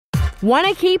Want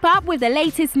to keep up with the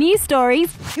latest news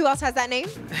stories? Who else has that name?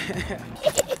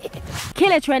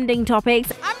 Killer trending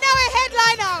topics. I'm now a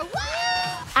headliner!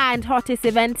 Woo! And hottest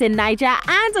events in Niger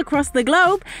and across the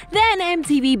globe, then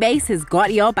MTVBase has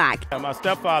got your back. My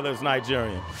stepfather is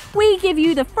Nigerian. We give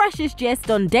you the freshest gist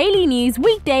on daily news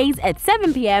weekdays at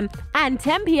 7 p.m. and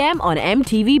 10 p.m. on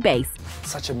MTVBase.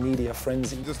 Such a media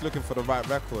frenzy. I'm just looking for the right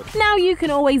record. Now you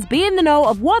can always be in the know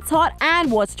of what's hot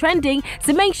and what's trending,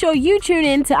 so make sure you tune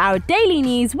in to our daily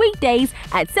news weekdays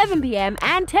at 7 p.m.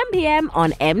 and 10 p.m.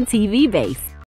 on MTVBase.